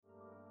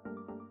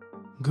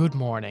Good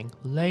morning,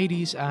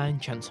 ladies and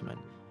gentlemen,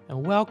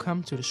 and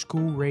welcome to the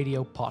School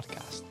Radio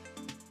Podcast.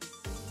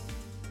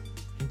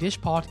 In this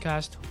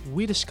podcast,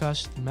 we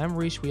discuss the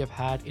memories we have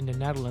had in the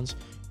Netherlands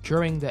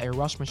during the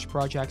Erasmus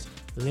project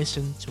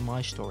Listen to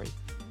My Story.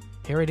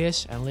 Here it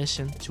is, and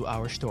listen to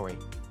our story.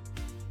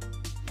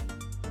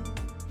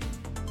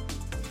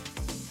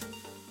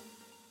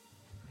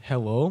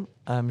 Hello,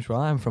 I'm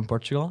João. I'm from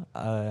Portugal,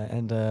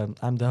 and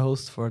I'm the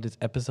host for this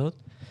episode.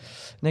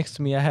 Next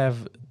to me, I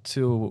have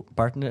two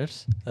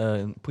partners.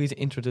 Please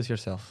introduce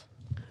yourself.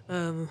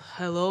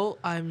 Hello,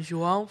 I'm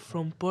João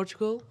from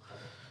Portugal.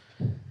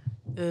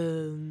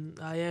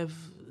 I have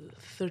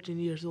 13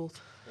 years old.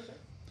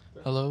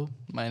 Hello,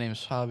 my name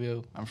is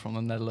Fabio. I'm from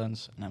the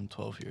Netherlands and I'm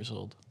 12 years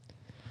old.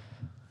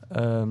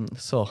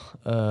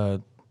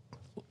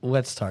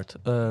 Let's start.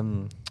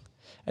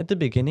 At the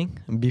beginning,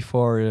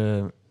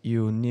 before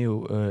you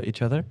knew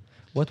each other,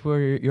 what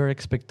were your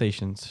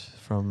expectations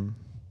from?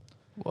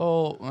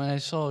 Well, when I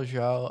saw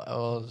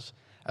João,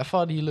 I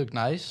thought he looked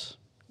nice.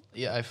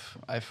 Yeah,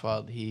 I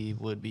thought he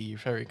would be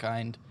very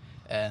kind,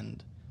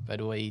 and by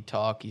the way he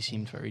talked, he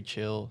seemed very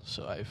chill.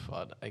 So I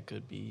thought I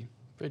could be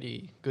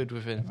pretty good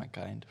with him, my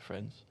kind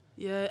friends.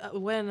 Yeah,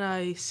 when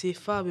I see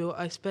Fabio,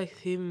 I expect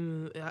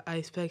him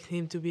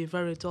to be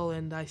very tall,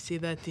 and I see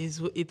that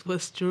it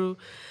was true.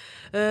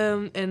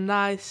 And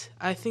nice.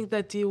 I think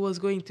that he was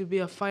going to be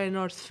a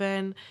Feyenoord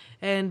fan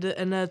and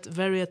a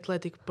very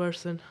athletic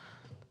person.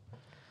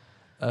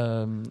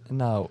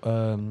 Now,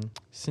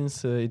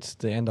 since it's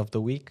the end of the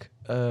week,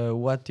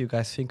 what do you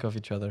guys think of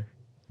each other?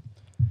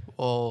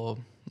 Well,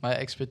 my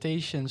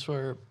expectations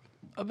were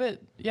a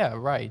bit,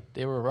 right.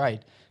 They were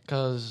right,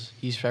 because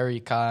he's very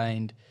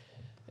kind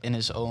in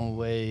his own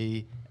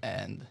way,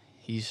 and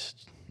he's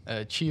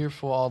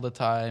cheerful all the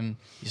time.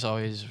 He's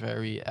always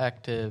very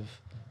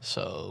active,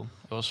 so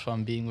it was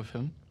fun being with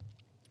him.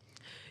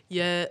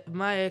 Yeah,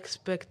 my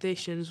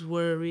expectations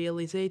were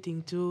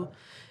realizing too,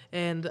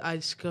 and I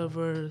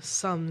discovered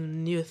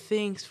some new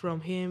things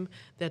from him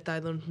that I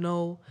don't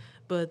know.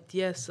 But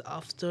yes,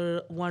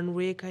 after 1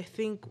 week, I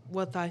think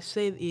what I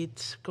said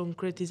it's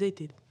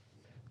concretized.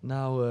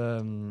 Now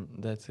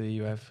that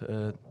you have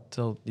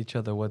told each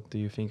other what do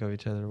you think of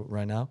each other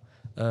right now,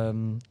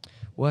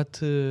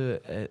 what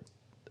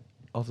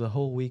of the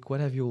whole week, what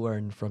have you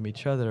learned from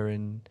each other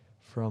and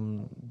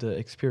from the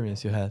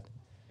experience you had?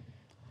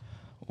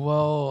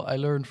 Well, I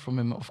learned from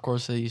him, of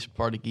course, that he's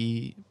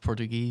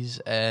Portuguese,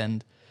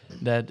 and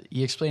that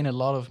he explained a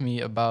lot of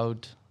me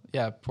about,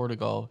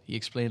 Portugal. He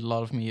explained a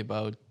lot of me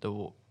about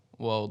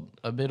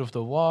a bit of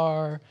the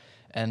war,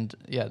 and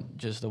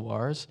just the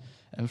wars.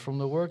 And from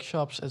the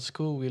workshops at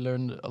school, we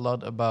learned a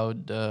lot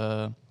about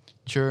the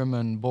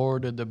German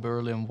border, the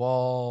Berlin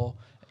Wall,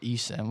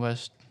 East and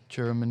West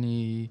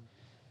Germany,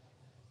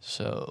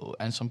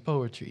 and some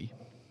poetry.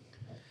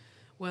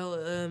 Well,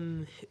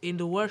 in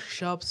the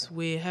workshops,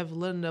 we have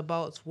learned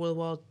about World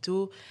War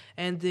II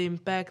and the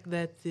impact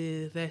that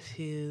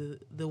the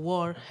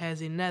war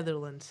has in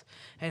Netherlands,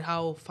 and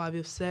how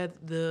Fabio said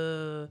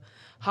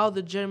how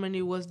the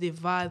Germany was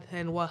divided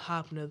and what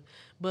happened.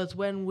 But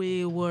when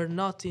we were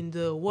not in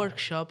the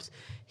workshops,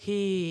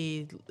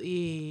 he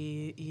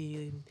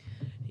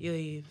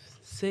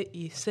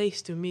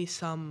says to me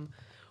some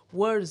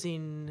words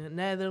in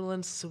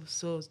Netherlands,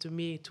 so to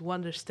me to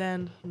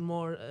understand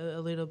more a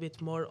little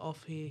bit more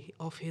of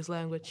his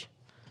language.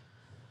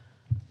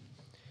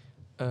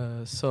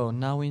 So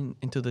now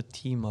into the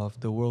theme of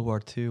the World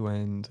War II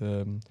and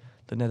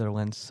the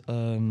Netherlands.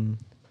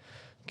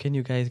 Can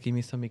you guys give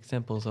me some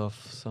examples of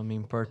some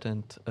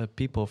important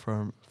people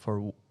for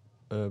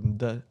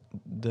the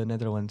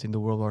Netherlands in the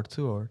World War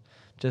II, or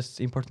just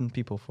important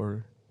people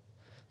for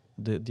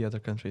the other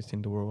countries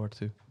in the World War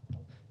II?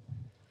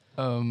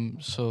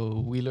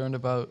 So we learned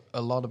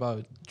a lot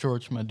about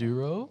George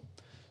Maduro.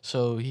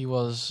 So he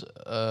was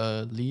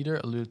a leader,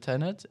 a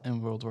lieutenant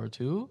in World War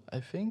II, I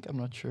think. I'm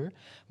not sure,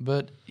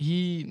 but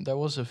there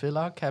was a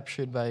villa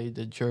captured by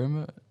the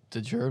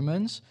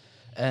Germans,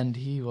 and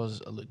he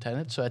was a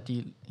lieutenant. So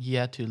he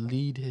had to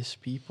lead his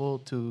people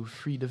to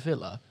free the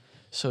villa.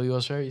 So he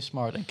was very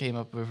smart and came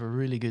up with a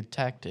really good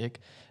tactic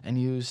and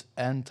used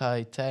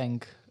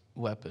anti-tank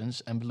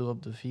weapons and blew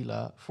up the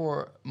villa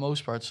for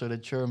most part, so the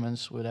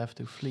Germans would have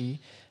to flee,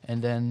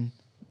 and then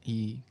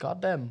he got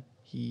them.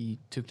 He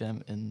took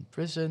them in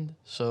prison.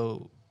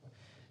 So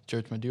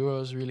George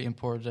Maduro is really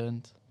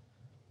important.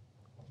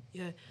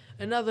 Yeah,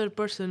 another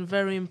person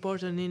very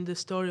important in the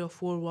story of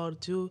World War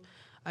II,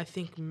 I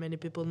think many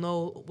people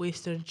know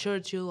Winston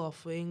Churchill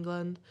of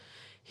England.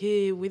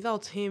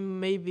 Without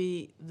him,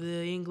 maybe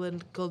the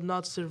England could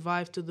not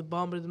survive to the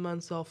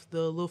bombardments of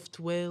the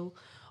Luftwaffe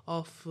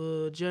of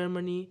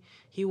Germany.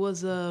 He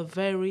was a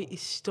very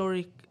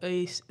historic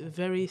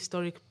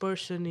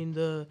person in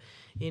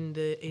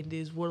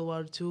this World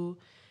War II,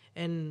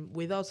 and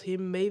without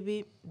him,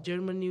 maybe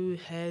Germany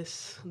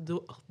has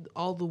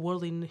all the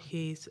world in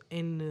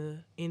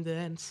the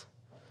hands.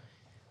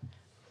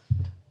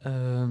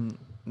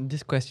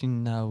 This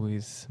question now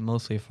is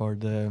mostly for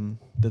the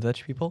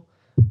Dutch people,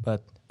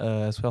 but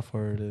as well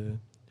for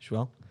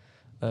João.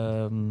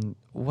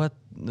 What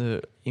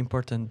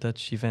important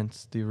Dutch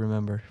events do you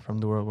remember from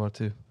the World War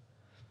II?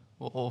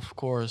 Well, of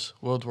course,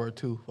 World War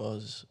II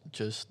was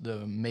just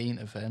the main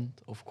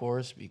event, of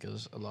course,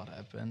 because a lot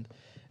happened.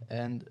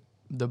 And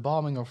the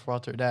bombing of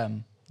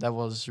Rotterdam, that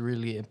was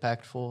really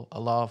impactful. A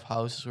lot of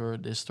houses were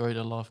destroyed,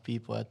 a lot of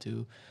people had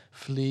to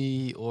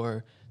flee,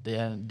 or they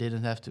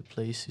didn't have the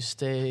place to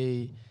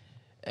stay.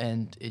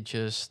 And it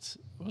just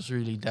was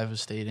really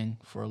devastating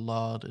for a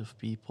lot of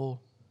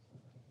people.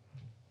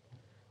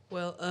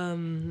 Well,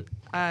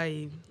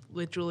 I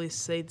literally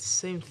said the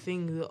same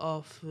thing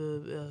of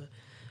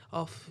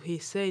he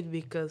said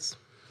because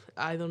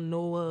I don't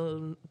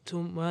know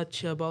too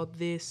much about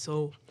this,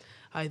 so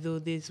I do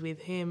this with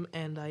him,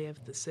 and I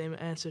have the same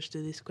answers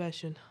to this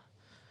question.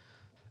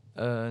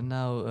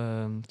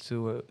 Now,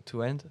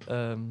 to end,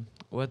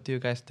 what do you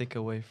guys take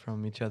away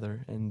from each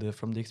other and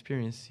from the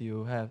experience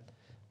you have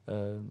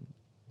um,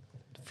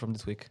 from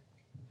this week?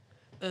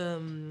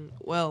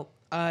 Well,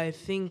 I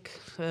think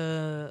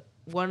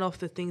one of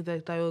the things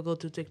that I will go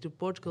to take to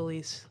Portugal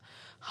is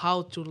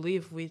how to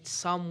live with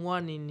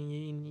someone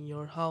in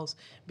your house,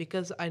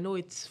 because I know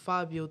it's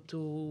Fabio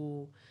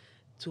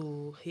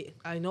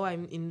I know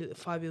I'm in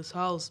Fabio's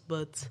house,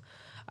 but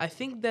I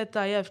think that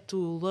I have to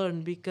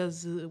learn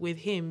because with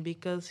him,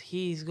 because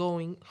he's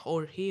going,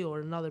 or he or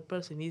another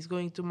person is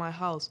going to my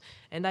house,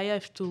 and I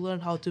have to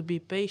learn how to be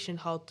patient,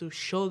 how to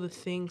show the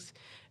things,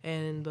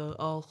 and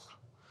all.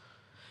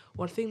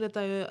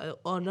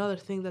 Another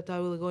thing that I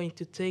will going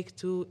to take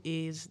to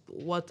is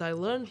what I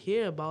learned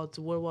here about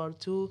World War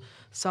II,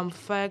 some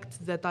facts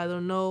that I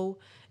don't know,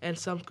 and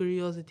some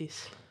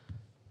curiosities.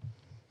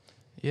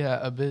 Yeah,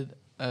 a bit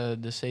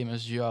the same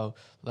as Joao.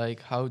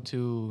 Like how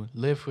to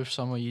live with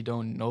someone you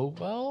don't know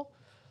well.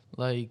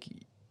 Like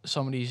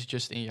somebody's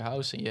just in your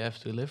house and you have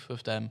to live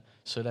with them.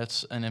 So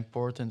that's an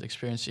important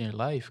experience in your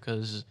life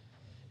because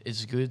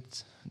it's good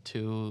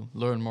to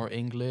learn more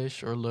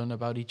English or learn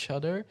about each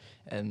other,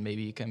 and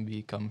maybe you can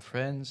become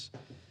friends.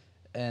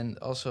 And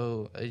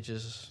also, it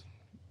just,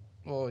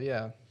 well,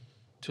 yeah,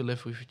 to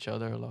live with each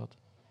other a lot,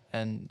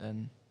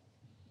 and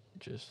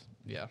just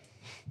yeah.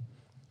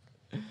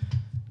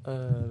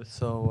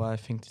 So I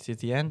think this is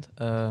the end.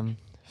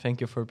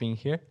 Thank you for being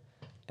here,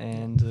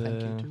 and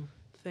Thank you too.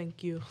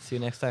 Thank you. see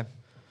you next time.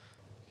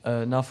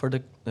 Now for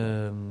the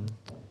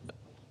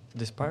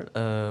this part,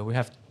 we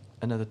have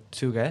another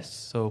two guests.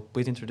 So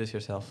please introduce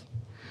yourself.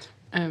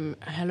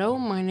 Hello,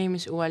 my name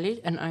is Walid,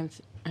 and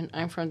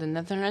I'm from the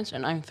Netherlands,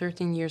 and I'm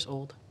 13 years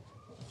old.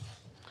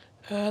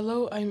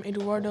 Hello, I'm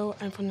Eduardo.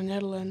 I'm from the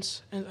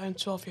Netherlands and I'm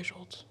 12 years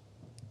old.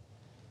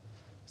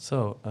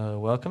 So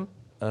welcome.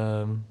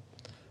 For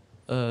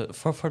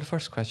the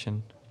first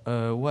question,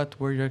 what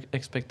were your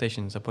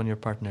expectations upon your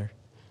partner?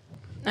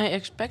 I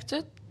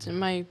expected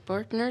my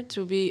partner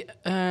to be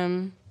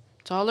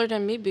taller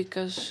than me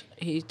because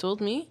he told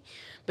me,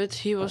 but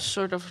he was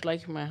sort of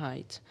like my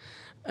height.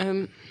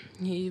 I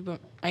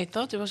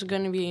thought it was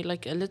going to be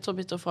like a little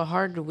bit of a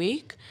hard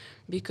week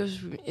because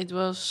it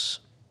was.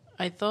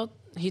 I thought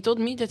he told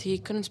me that he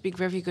couldn't speak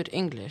very good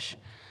English,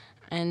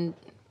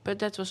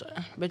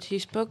 but he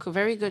spoke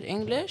very good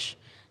English,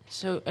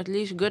 so at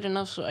least good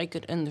enough so I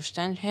could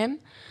understand him.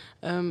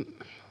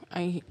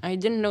 I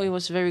didn't know he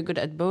was very good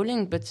at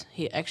bowling, but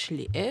he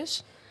actually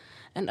is,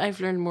 and I've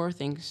learned more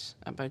things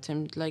about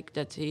him, like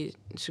that he's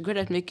good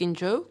at making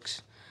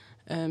jokes.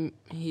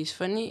 He's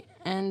funny,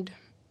 and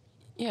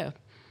yeah,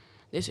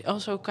 he's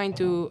also kind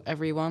to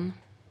everyone.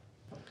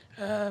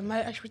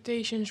 My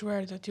expectations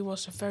were that he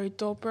was a very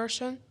tall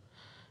person.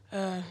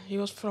 He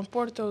was from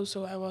Porto,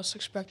 so I was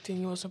expecting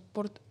he was a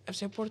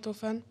FC Porto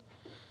fan.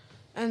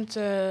 And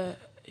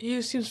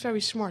he seems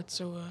very smart,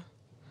 so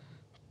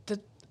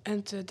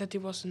that he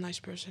was a nice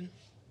person.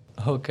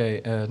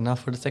 Okay, now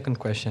for the second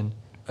question.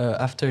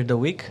 After the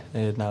week,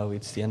 now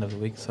it's the end of the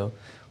week. So,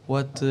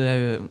 what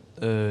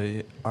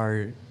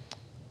are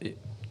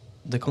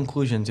the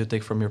conclusions you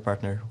take from your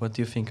partner? What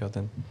do you think of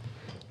them?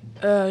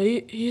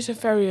 He's a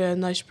very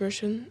nice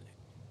person.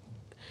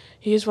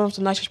 He is one of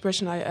the nicest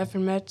person I ever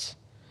met.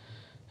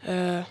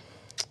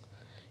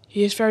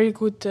 He is very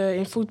good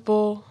in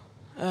football,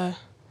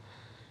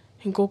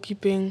 in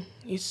goalkeeping.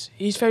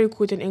 He's very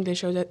good in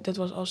English, so that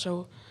was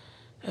also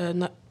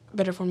not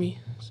better for me.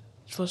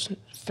 It was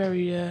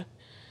very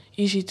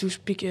easy to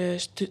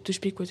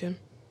speak with him.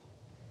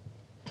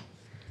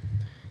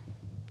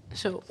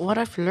 So what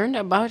I've learned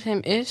about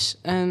him is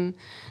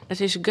that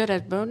he's good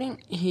at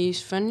bowling, he's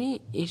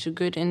funny, he's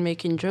good in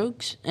making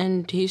jokes,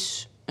 and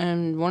he's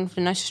one of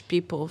the nicest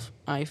people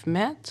I've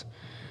met.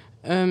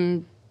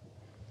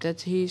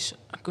 That he's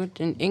good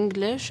in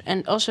English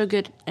and also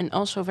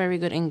very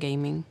good in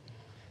gaming.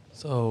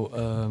 So,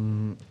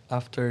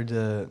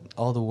 after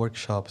all the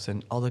workshops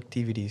and all the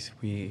activities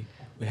we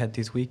had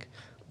this week,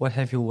 what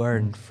have you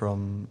learned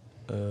from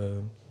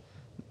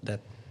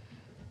that?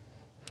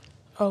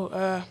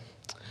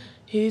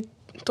 He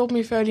told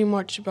me very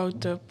much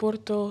about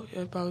Porto,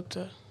 about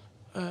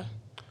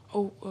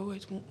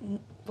wait,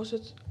 was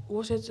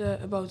it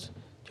about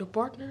your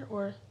partner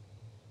or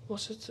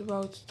was it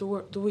about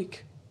the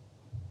week?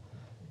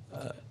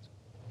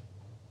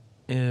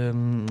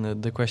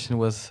 The question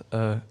was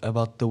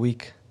about the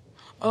week.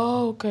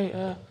 Oh,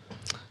 okay.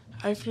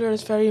 I've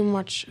learned very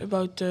much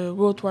about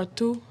World War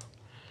II.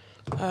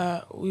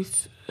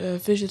 We've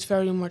visited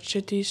very much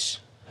cities,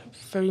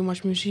 very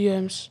much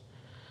museums.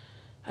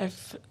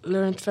 I've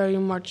learned very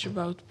much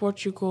about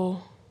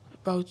Portugal,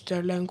 about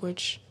their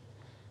language,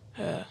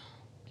 uh,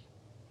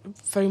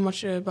 very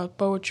much about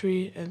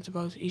poetry and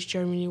about East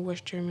Germany,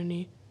 West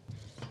Germany.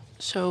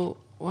 So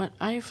what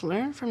I've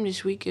learned from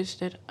this week is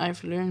that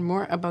I've learned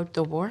more about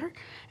the war,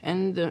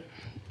 and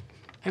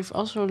I've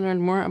also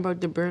learned more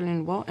about the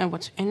Berlin Wall and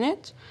what's in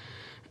it.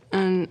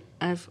 And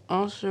I've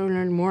also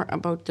learned more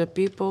about the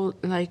people,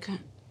 like,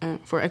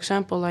 for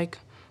example, like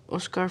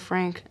Oscar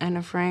Frank,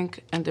 Anne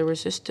Frank, and the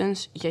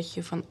Resistance,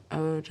 Jetje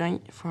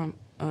from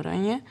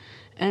Oranje,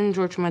 and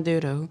George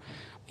Maduro.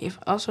 We've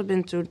also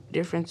been to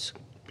different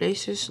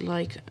places,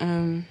 like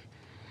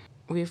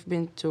we've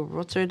been to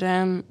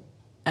Rotterdam,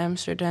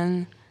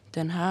 Amsterdam,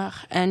 Den Haag,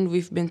 and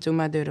we've been to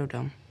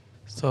Madurodam.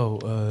 So,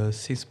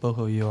 since both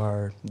of you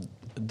are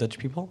Dutch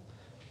people,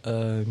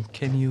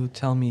 can you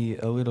tell me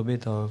a little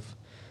bit of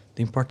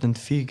the important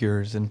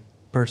figures and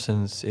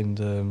persons in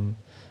the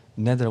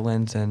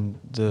Netherlands and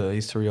the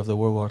history of the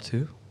World War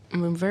II?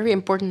 A very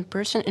important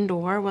person in the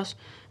war was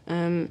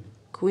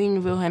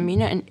Queen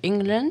Wilhelmina in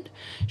England.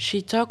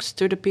 She talked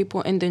to the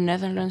people in the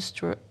Netherlands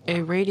through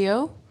a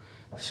radio.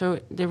 So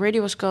the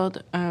radio was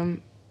called,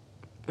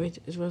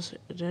 it was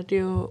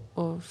Radio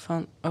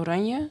van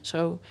Oranje,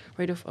 so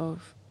Radio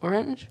of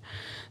Orange.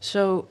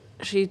 So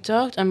she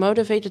talked and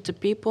motivated the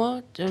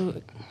people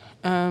to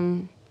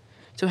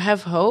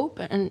have hope,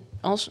 and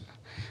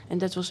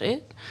that was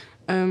it.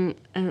 And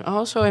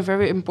also a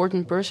very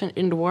important person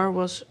in the war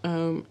was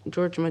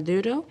George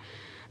Maduro.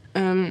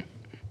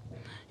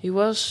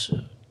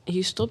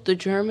 He stopped the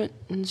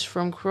Germans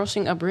from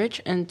crossing a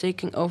bridge and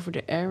taking over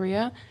the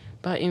area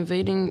by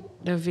invading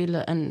the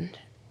villa and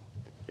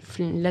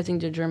letting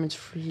the Germans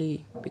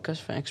flee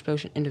because of an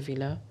explosion in the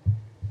villa.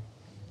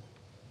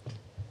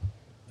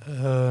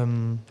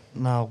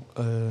 Now,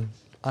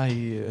 I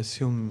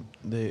assume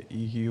that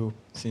you,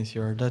 since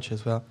you're Dutch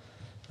as well,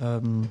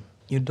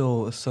 you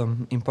know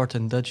some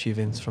important Dutch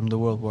events from the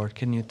World War.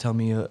 Can you tell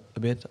me a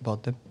bit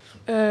about them?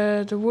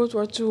 The World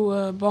War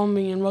II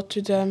bombing in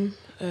Rotterdam,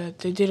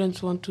 they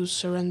didn't want to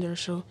surrender,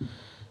 so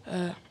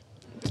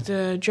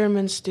the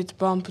Germans did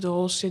bomb the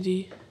whole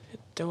city.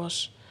 There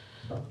was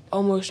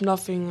almost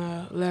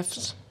nothing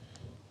left.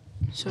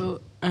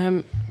 So,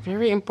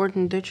 very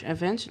important Dutch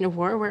events in the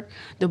war were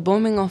the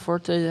bombing of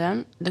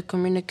Rotterdam, the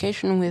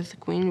communication with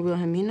Queen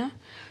Wilhelmina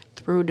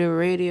through the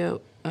radio,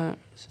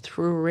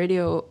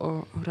 Radio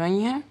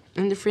Oranje,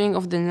 and the freeing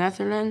of the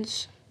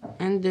Netherlands,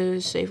 and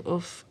the save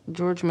of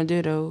George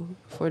Maduro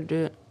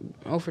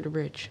over the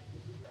bridge.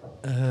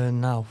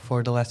 Now,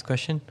 for the last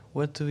question,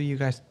 what do you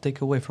guys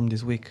take away from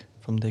this week,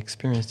 from the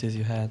experiences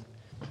you had?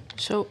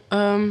 So,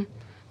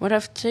 what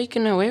I've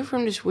taken away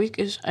from this week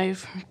is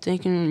I've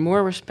taken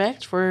more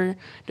respect for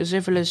the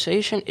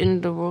civilization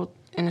in the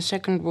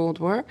Second World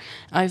War.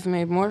 I've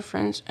made more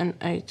friends, and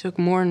I took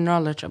more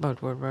knowledge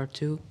about World War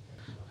II.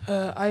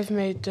 I've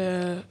made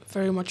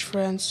very much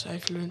friends.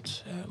 I've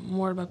learned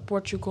more about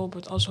Portugal,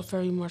 but also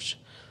very much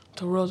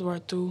to World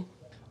War II.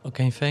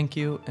 Okay, thank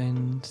you,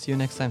 and see you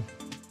next time.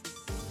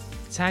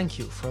 Thank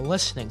you for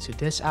listening to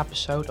this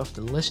episode of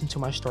the Listen to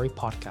My Story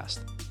podcast.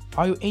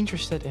 Are you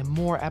interested in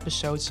more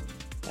episodes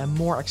and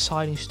more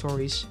exciting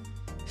stories?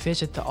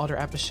 Visit the other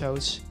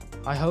episodes.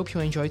 I hope you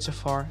enjoyed so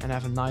far and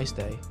have a nice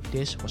day.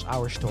 This was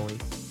our story.